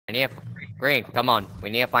I need green. Come on, we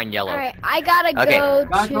need to find yellow. Alright, I gotta go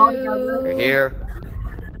to... You're here.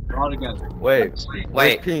 We're all together. Wait,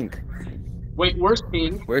 where's pink? Wait, where's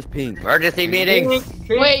pink? Where's pink? Emergency meeting. Wait,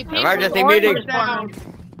 pink Emergency was meeting. orange's partner.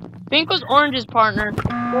 Pink was orange's partner.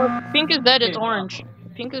 Well, pink is dead, it's orange.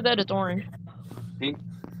 Pink is dead, it's orange. Pink.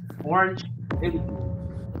 Orange.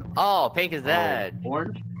 Oh, pink is dead.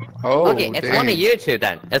 Orange? Oh, okay, it's one of you two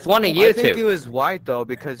then. It's one of you I think two. it was white though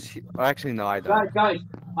because actually no, I don't. Guys,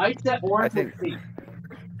 I said orange think- with pink.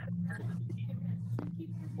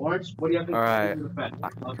 Orange, what do you have to Alright.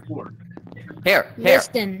 do? Here.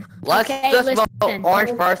 Listen. Let's Okay, just vote listen.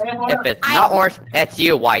 orange first. If it's not orange, it's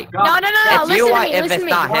you white. No, It's listen you to white me, if listen it's to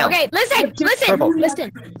me. not him. Okay, listen, Purple.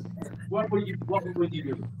 listen. What would you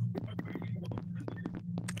do?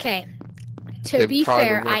 Okay. To They be probably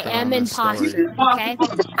fair, I working am on this imposter, story. okay?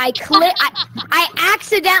 I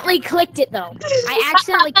accidentally clicked it though. I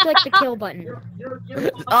accidentally clicked the kill button.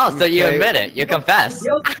 Oh, so you Okay. admit it. You confess.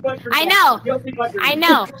 I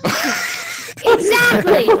know.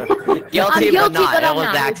 Exactly. Guilty, guilty, but not. but It I'm was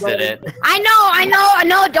not. accident. I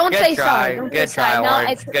know. Don't Good say try, sorry. Don't good say sorry. try, No,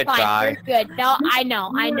 Orange. it's Good fine. try. You're good. No, I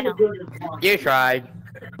know. You tried.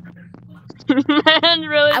 Man,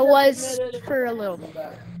 really? I was for a little bit.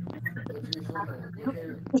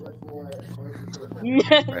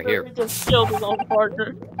 Right here. He just killed his own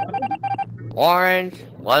partner. Orange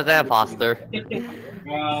was an imposter. Thank you.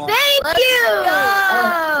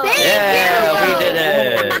 Yeah, we did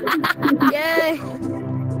it. Yay.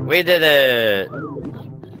 We did it.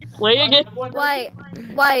 Wait again.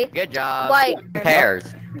 White. Good job. White. Pairs.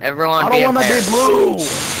 Everyone I be don't in wanna be pairs. blue.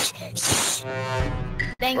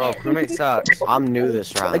 Dang Bro, it. crewmate sucks. I'm new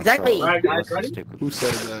this round. Exactly. So Alright, guys, this is ready? stupid. Who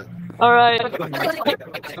said that? Alright.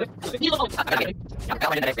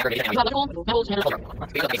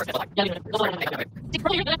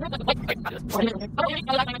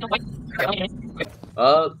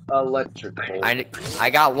 Electrical. I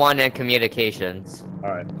got one in communications.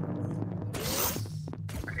 Alright.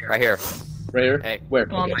 Right here. Right here? Hey, Where?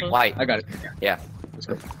 Okay. Okay. white. I got it. Yeah.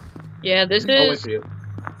 Yeah, this I'll wait is for you.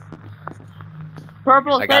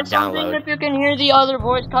 purple. I got Say something download. if you can hear the other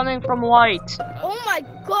voice coming from white. Oh my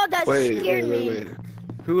god, that scared me.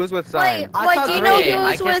 Who was with Zion? Wait, do you know Hey, who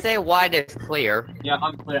I was can with... say white is clear. Yeah,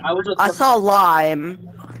 I'm clear. I was just I saw lime.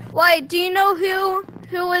 Wait, do you know who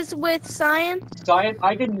was with Cyan? Science,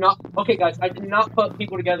 I did not. Okay, guys, I did not put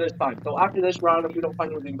people together this time. So after this round, if we don't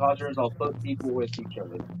find any imposters, I'll put people with each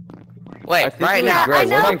other. Wait, think right it was now, Greg.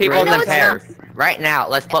 let's put people I know in it's pairs. Right now,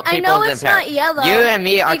 let's put I people know in it's pairs. not yellow. You and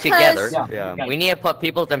me are because- together. Yeah. We need to put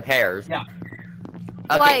people in pairs. Yeah.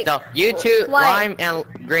 Okay, White. so you two, White. lime and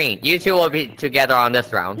green, you two will be together on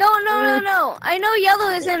this round. No. I know yellow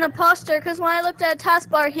is an imposter because when I looked at a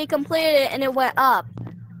taskbar, he completed it and it went up.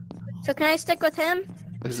 So can I stick with him?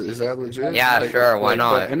 Is that legit? Yeah, sure, why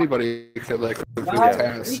not? Anybody could like complete a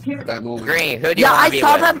task at that moment. Green, who do you Yeah, want I to be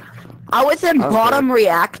saw with? them. I was in Okay. bottom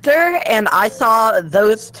reactor, and I saw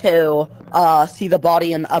those two see the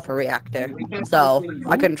body in the upper reactor. So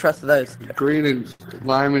I couldn't trust those. Green and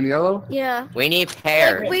lime and yellow. Yeah. We need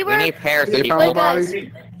pairs. Like, we we were- need pairs. They people. found the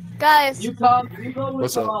Wait, body. Guys, You go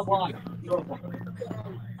What's with up? one. You go with one.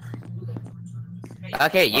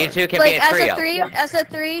 Okay, you two can like be a as trio. a three, as a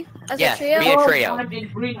three, as Yes, a trio. be a trio. Lime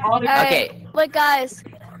and green all together. Alright. Okay, Look, guys.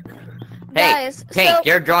 hey, Guys, Pink, so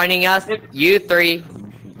you're joining us. You three,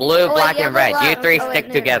 blue, wait, black, yeah, and red. but You three oh, wait, stick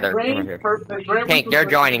no. together. Green, here. purple, green, Pink, you're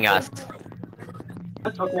joining us.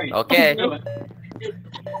 Okay. Okay.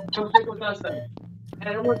 So stick with us then. And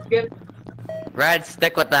everyone skip. Red,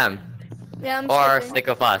 stick with them. yeah, I'm Or skipping. stick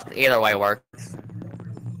with us. Either way works.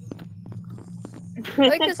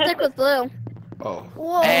 We can stick with blue. Oh.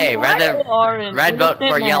 Whoa, Hey, what? red vote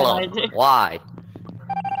for yellow. Why?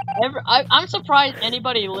 I'm surprised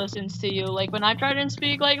anybody listens to you. Like when I try to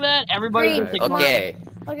speak like that, everybody's Green. just like, Okay,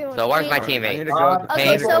 Okay, so where's my I need teammate? to go. Okay,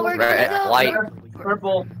 Pink, so we're gonna red, go. white.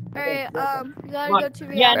 Purple. Alright, you gotta What? go to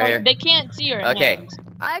yeah, reactor. Right here. no, they can't see your Okay. hands.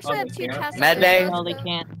 I actually have two tasks. Med to bay? do. No, they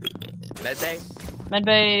can't. Medbay?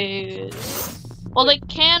 Medbay. Well, they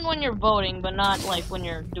can when you're voting, but not like when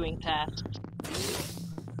you're doing tasks.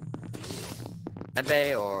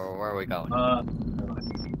 Medbay, or where are we going?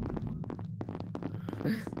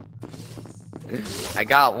 I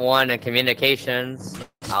got one in communications.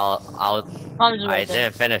 I'm just I right there.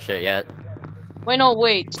 didn't finish it yet. Wait, no,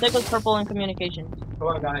 wait. Stick with purple in communications. Come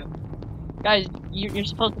on, guys. Guys, you're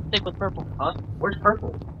supposed to stick with purple. Huh? Where's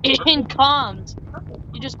purple? In comms.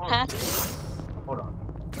 You just passed it. Hold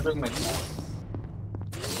on. I'm doing my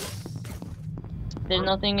There's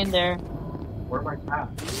nothing in there. Where am I at?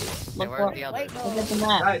 Okay, Look where's for the other? Wait, look at the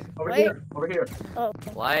map. Guys, over Wait. here. Over here. Oh.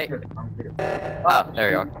 White? Here. I'm here. Oh,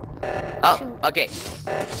 there you are. Oh, okay.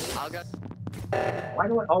 I'll go. Why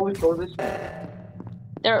do I always go this way?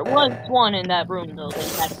 There was one in that room though that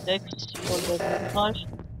had fixed for the sabotage.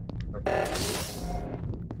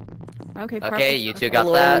 Okay, Okay, you two got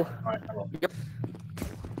Hello. that. Alright, hello.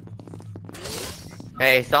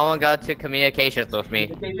 Hey, someone go to communications with me.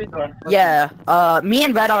 Communications are- Yeah, me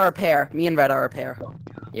and Red are a pair. Me and Red are a pair.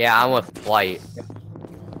 Yeah, I'm with White.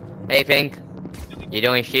 Hey, Pink. You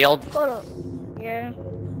doing shield? Hold up. Yeah.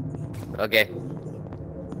 Okay.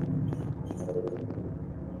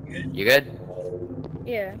 You good?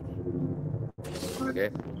 Yeah. Okay.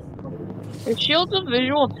 Is shields a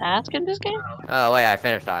visual task in this game? Oh, wait, I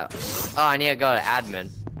finished that. Oh, I need to go to admin.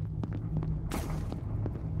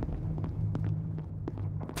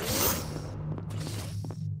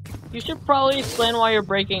 You should probably explain why you're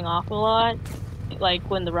breaking off a lot, like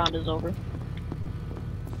when the round is over.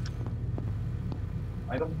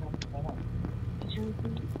 I don't have to fall.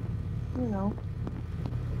 You know.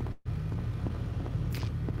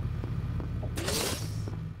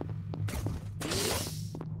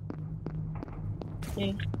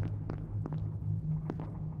 Okay.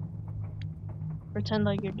 Pretend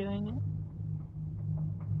like you're doing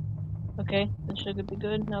it. Okay, this should be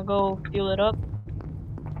good. Now go fuel it up.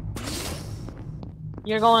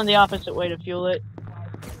 You're going the opposite way to fuel it.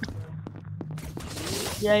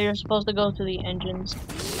 Yeah, you're supposed to go to the engines.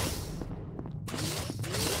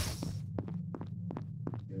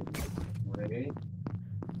 Wait.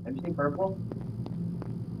 Anything purple?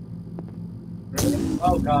 Really?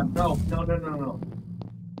 Oh god, no.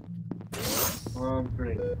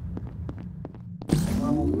 Great.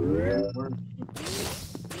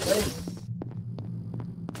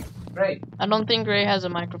 Great. I don't think Gray has a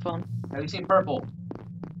microphone. Have you seen purple?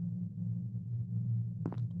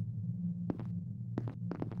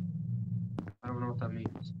 I don't know what that means.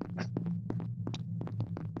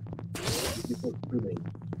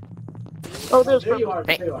 Oh, there's There you are.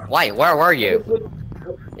 Hey, There you are. White, where were you?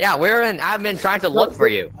 Yeah, we were in admin trying to look for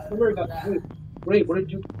you. Wait, what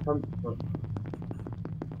did you come from?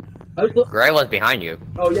 I was Gray was behind you.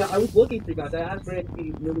 Oh yeah, I was looking for you guys. I asked Ray if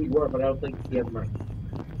he knew who you were, but I don't think he had money.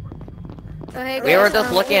 Okay, We were guys,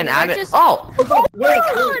 just looking in I admin. just- Oh! Oh my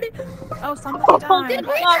god! Oh, somebody The died. green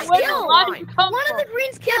God, just where killed! did you come One of from? the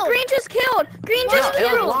greens killed! Green just killed! Green No, just it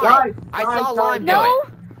was killed! Lime. I saw Lime do No! it.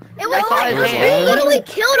 It was saw his Lime! hand. We literally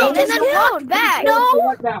killed him and then walked back!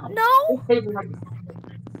 No! No!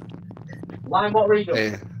 Lime, what were you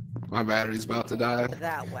doing? Hey, my battery's about to die.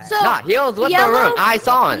 That way. So, Nah, he was with the Yellow- room. I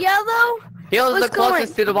saw him. Yellow, He was the what's going-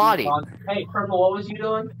 closest to the body. Hey, Purple, what was you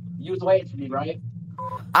doing? You was waiting for me, right?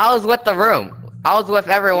 I was with the room. I was with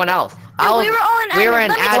everyone else. no, we were all in admin. we were in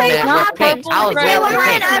Let me tell you admin what with happened. Pink. I was Yeah, Yeah, there we with were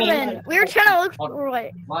in Pink. admin. We were trying to look for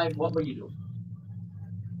right. Lime, what were you doing?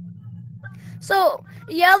 So,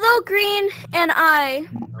 Yellow, Green, and I,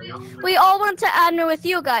 we all went to admin with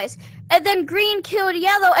you guys. And then Green killed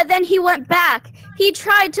Yellow, and then he went back. He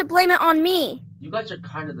tried to blame it on me. You guys are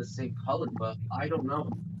kind of the same color, but I don't know.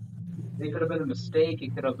 It could have been a mistake.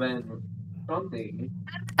 It could have been something.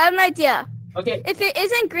 I have an idea. Okay, If it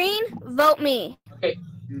isn't Green, vote me. okay.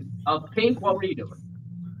 Pink, what were you doing?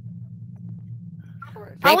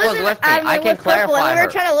 Pink was with me. I can clarify her.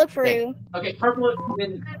 trying to look for Pink. you. Okay, Purple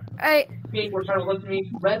and Alright, Pink were trying to look at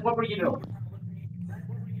me. Red, what were you doing?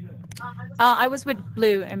 I was with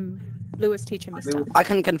Blue, and Blue was teaching me stuff. I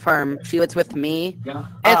can confirm. She was with me. Yeah.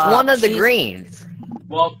 It's one of the she's- greens.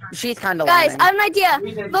 Well, She's kind of guys, I lying. have an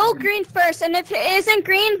idea. Vote Green first, and if it isn't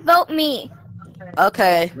Green, vote me.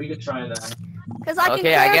 Okay. we could try that. Because I can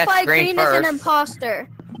Okay, I guess clarify Green Green is an first. imposter.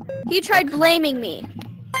 He tried blaming me.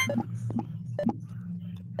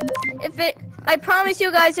 I promise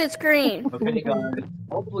you guys it's Green. Okay, guys.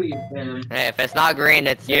 Hopefully, Hey, if it's not green,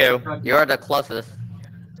 it's you. You're the closest.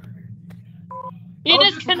 He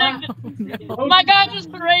disconnected. My God, just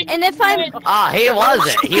erased. And if I'm, Ah, he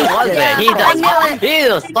wasn't. He wasn't. He I knew does. it. He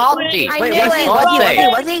is salty. I Wait, knew was it. he? salty.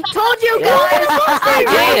 Was he? told you guys.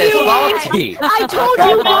 He is salty. I told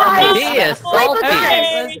you guys. He is Wait, but salty. guys,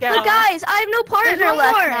 Let's go. but guys, I have no partner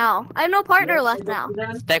left now. I have no partner left now.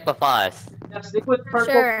 Stick with us. yeah, stick with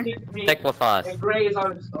Purple, Sure. Pink, Stick with us. and Gray is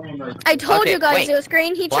on his own. Right? I told Okay, you guys wait. it was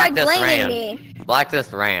Green. He Black tried just blaming ran. me. Black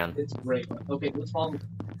just ran. It's Gray. Okay, let's follow.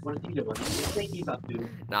 What is he doing? What do you think he's up to?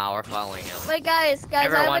 Nah, we're following him. Wait, guys, I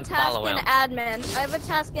have Everyone a task follow in him. admin. I have a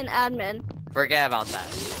task in admin. Forget about that.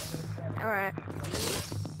 All right.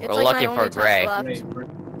 It's We're like my looking only for task Gray. left. Gray, we're-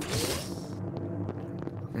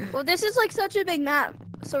 Well, this is like such a big map,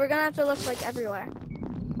 so we're gonna have to look like everywhere.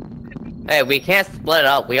 Hey, we can't split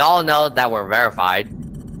up. We all know that we're verified.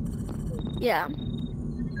 Yeah.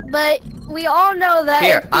 But we all know that.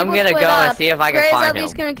 Here, if I'm people gonna split go and up, see if I can Gray's find at him.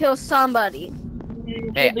 least gonna kill somebody.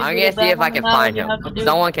 Hey, I'm gonna see if I can find him.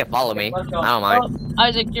 Someone can follow me. I don't mind. Oh,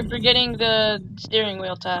 Isaac, you're forgetting the steering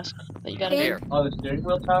wheel task that you gotta do. Here. Oh, the steering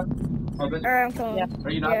wheel task? Oh, this. Alright, I'm coming. Yeah. Are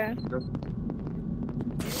you not? Yeah.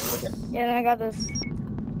 Yeah, I got this.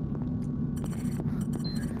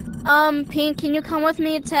 Pink, can you come with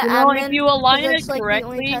me to You know, admin? if you align That's, it like, the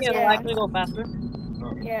correctly, only test it'll I actually go faster.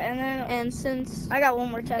 Yeah, and since I got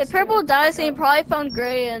one more test. If purple dies, then he probably found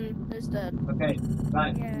gray and is dead. Okay,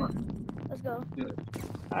 guys, Yeah. come on. Let's go. Do it.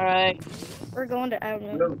 Alright. We're going to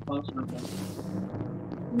admin. You're close enough.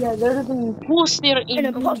 Yeah, there's an imposter An in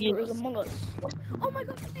imposter is among us. Oh my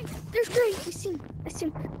god, there's Gray. I see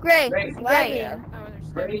him. Gray. Gray.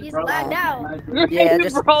 Gray. He's lagged out. Yeah,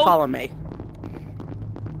 just Bro. follow me.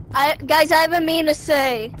 Guys, I have a meme to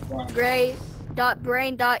say.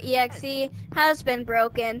 Gray.brain.exe has been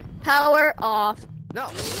broken. Power off. No.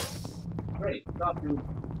 Great, stop doing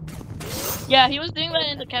Yeah, he was doing that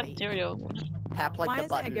in the cafeteria. Tap like Why the is it a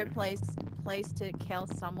button. good place to kill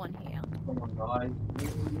someone here? Come on, guys.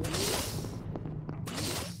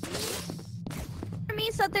 It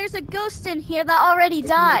means that there's a ghost in here that already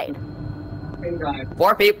died. Hey, guys.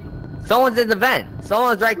 4 people. Someone's in the vent.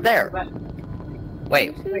 Someone's right there.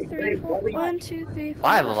 Wait. 1, 2, 3, 4. 1, 2, 3, 4.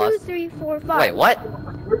 5 of us. 2, 3, 4, 5. Wait, what?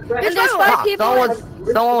 And there's 5 people.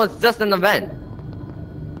 Someone was just in the vent.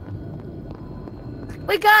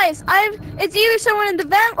 Wait, guys, it's either someone in the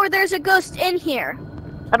vent or there's a ghost in here.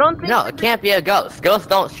 I don't think. No, it can't be a ghost. Ghosts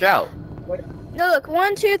don't show. No, look,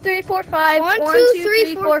 1, 2, 3, 4, 5. 1, 1, 2, 2,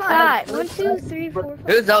 3, 4, 5. 1, 2, 3, 4, 5.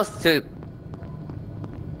 Who's those 2?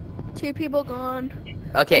 2 people gone.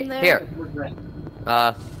 Okay, In there. here.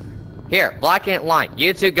 Here, black ant line.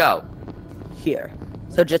 You 2 go. Here.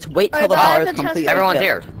 So just wait till Alright, the but I bar have is to test completely Everyone's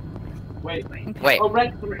filled. here. Wait. Wait. Oh,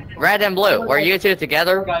 red. Red and blue. Were you 2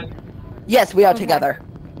 together? Guys. Yes, we are Okay. together.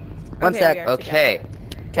 One Okay, sec. we are Okay.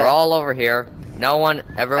 Okay. We're all over here. No one,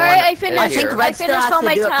 everyone Alright, I is finished. I here. think Red still finished has all to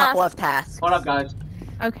my do a tasks. couple of tasks. Hold up, guys.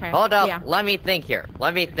 Okay. Hold up. Yeah. Let me think here.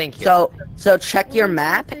 Let me think here. So check your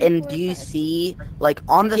map and do you see like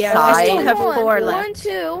on the Yeah, I still side? have 4 1, left.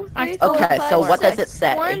 2, 3, I- 4, Okay, 5, so what does 6. it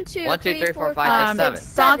say? 1, 2, 1, 2, 3, 4, 5, 6, 7.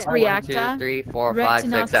 Salt 1, reactor. 2, 3, 4, red 5, to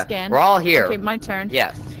 6, not 7. scan. We're all here. Okay, my turn.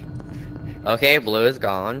 Yes. Okay, blue is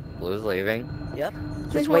gone. Blue's leaving.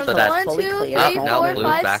 Just wait till that's that's 1, fully 2, clear. 3, Oh, no, 4, blue's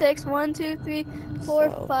 5, back. 6. 1, 2, 3, 4,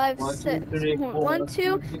 So- 5, 1, 2, 6. 3, 4. 1,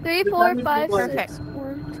 2, 3, 4, 5, 6. Perfect.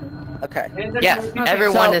 1, Okay. Yes, Okay.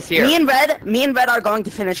 everyone So, is here. Me and Red are going to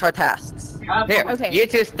finish our tasks. Here, Okay. you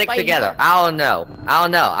 2 stick Fight. together. I don't know.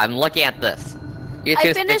 I'm looking at this. You 2 I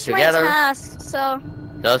stick finished my together. task, so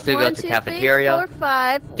Those 2 go 1, to 2, 3, cafeteria. 4,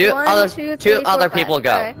 5. Two 1, other- 2, two 3, 4, other 5. people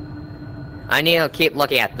go. Okay. I need to keep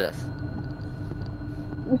looking at this.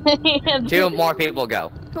 2 more people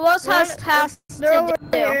go. Who else has tasks to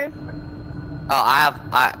do? Oh, I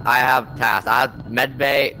have tasks. I have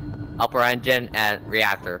medbay, upper engine, and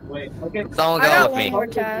reactor. Wait, okay. Someone I got go with one me. more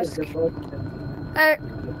task.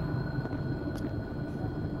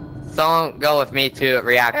 Someone go with me to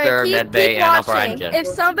reactor, Keep medbay, and upper watching. engine. If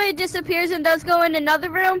somebody disappears and does go in another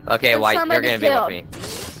room, Okay, then White, you're somebody gonna killed. be with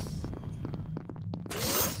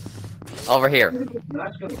me. Over here.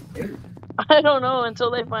 I don't know until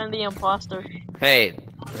they find the imposter. Hey,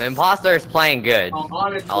 the imposter is playing good.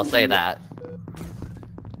 Honestly, I'll say that.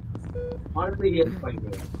 Honestly, he is playing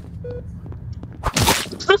good.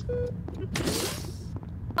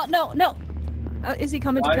 Oh, no. Is he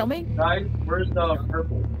coming to kill me? Guys, where's the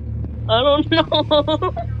purple? I don't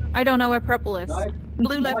know. I don't know where purple is. Guys,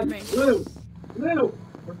 Blue left me. Blue! Blue!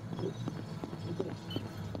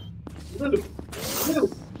 Blue! Blue!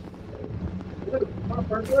 Blue! Come on,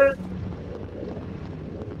 purple!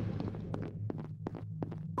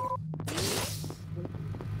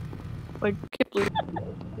 Like, blue.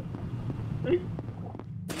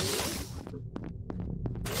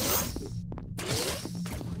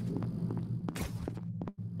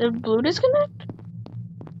 Did blue disconnect?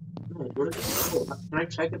 No, where's purple? Can I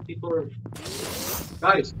check if people are...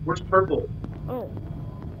 Guys, where's purple? Oh.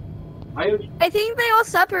 I think they all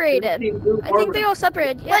separated. I think they all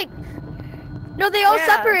separated. Like, no, they all Yeah.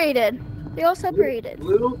 separated. They all separated.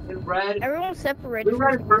 Blue and red. Everyone separated. Blue,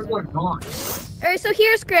 red, and purple are gone. Alright, so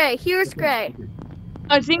here's Gray. Here's Gray.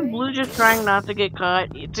 I think blue's just trying not to get caught.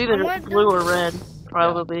 It's either blue or red,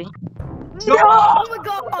 probably. No! Oh my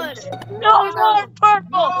god! No, not purple!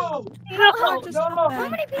 No! How No! just No! happened? How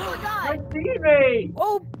many people My died? teammate!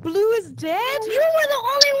 Oh, blue is dead? You were the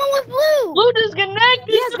only one with blue! Blue disconnected!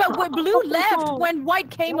 Yes, but when blue left when white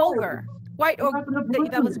came over. White or What happened to blue?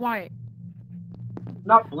 that was white.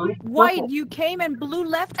 not blue. White, purple. you came and blue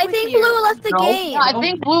left I with think you. Blue left the No. game. Yeah, I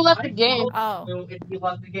think Blue left the game. Oh. If he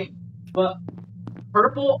left the game. But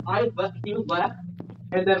purple, he left,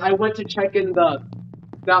 and then I went to check in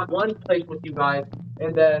that one place with you guys,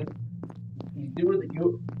 and then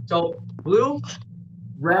so blue,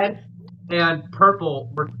 red, and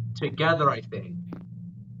purple were together, I think.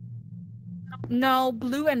 No,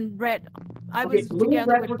 blue and red. I Okay, was blue and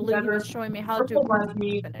together red with were blue. He together. was showing me how Purple to left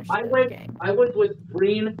me. finish I the went game. with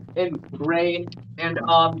green and gray, and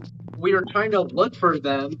we were trying to look for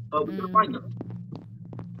them, but we couldn't find them.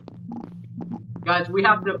 Guys, we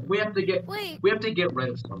have to get Wait. rid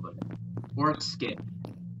of somebody or skip.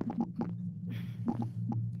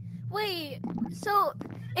 Wait. So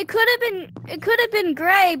it could have been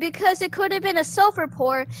Gray because it could have been a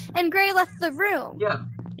self-report, and Gray left the room. Yeah.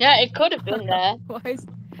 Yeah, it could have been that.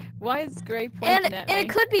 Why is Gray pointing And at me? it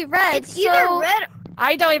could be Red. It's either red.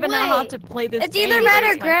 I don't even know how Wait. to play this It's game. either red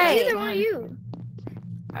or It's like gray. Either one of you.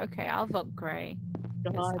 Okay, I'll vote Gray.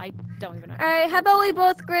 'Cause I don't even know. All right. How about we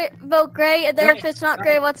both vote Gray, and then if it's not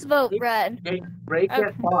Gray, let's vote Red. Hey, Gray can't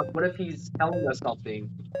Okay. talk. What if he's telling us something?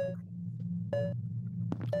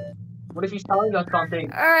 What if he's telling us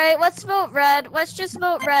something? All right. Let's vote Red. Let's just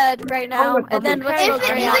vote Red right now, and then let's If vote it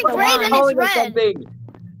Gray isn't after Gray, one. then Telling it's us red. something.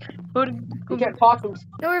 He can't talk. No,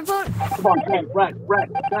 we're voting. Come on, red. Red.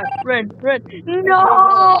 No!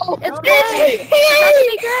 It's Gray! It has to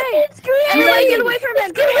be Gray! It's Gray! Get away from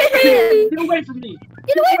him! Get away from him! Get away from me!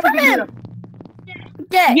 Get away from him!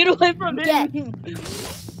 Get! Get away from me! Get.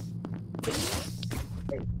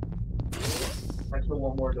 I still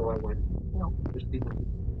one more do I win. No. Just leave it.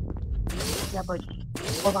 Yeah, but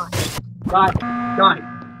hold on.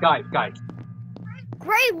 Guys.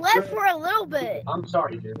 Gray left for a little bit. I'm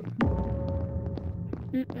sorry, dude.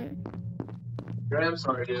 Mm-mm. Gray, I'm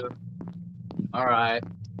sorry, dude. Alright.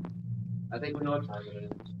 I think we know what time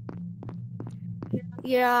it is.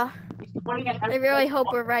 Yeah. I really hope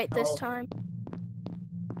we're right this time.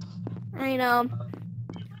 I know.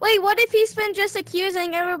 Wait, what if he's been just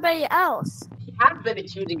accusing everybody else? He has been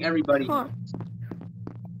accusing everybody. Huh.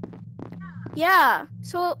 Yeah.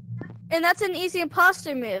 So, and that's an easy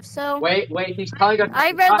imposter move. So. Wait, he's telling us.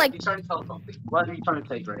 I read, like- He's trying to tell us something. What are you trying to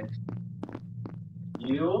say, Gray?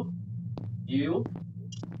 You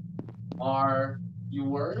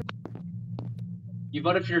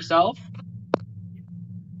voted for yourself?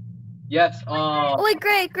 Yes, Oh, wait,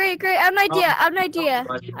 great. I have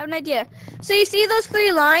an idea. So you see those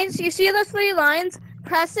three lines?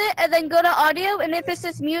 Press it and then go to audio, and if it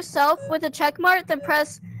says mute self with a check mark, then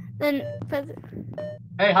press. Hey,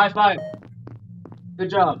 high five. Good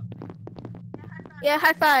job. Yeah,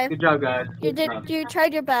 high five. Good job, guys. You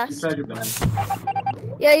tried your You best. tried your best.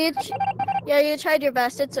 Yeah, you tried your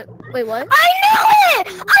best. Wait, what? I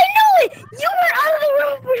knew it! You were out of the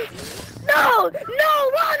room. No,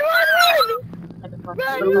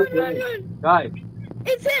 run. Guys,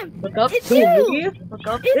 It's him. Look up. It's who, you. me? Look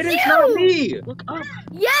up. It's It is you. not me. Look up.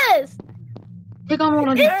 Yes. Click on one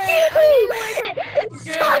of these. It's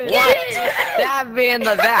you. Suck What? it. Stab me in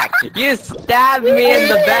the back! You stabbed me in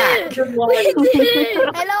the back! We did.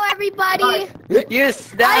 Hello, everybody. You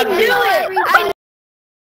stabbed me! I knew it.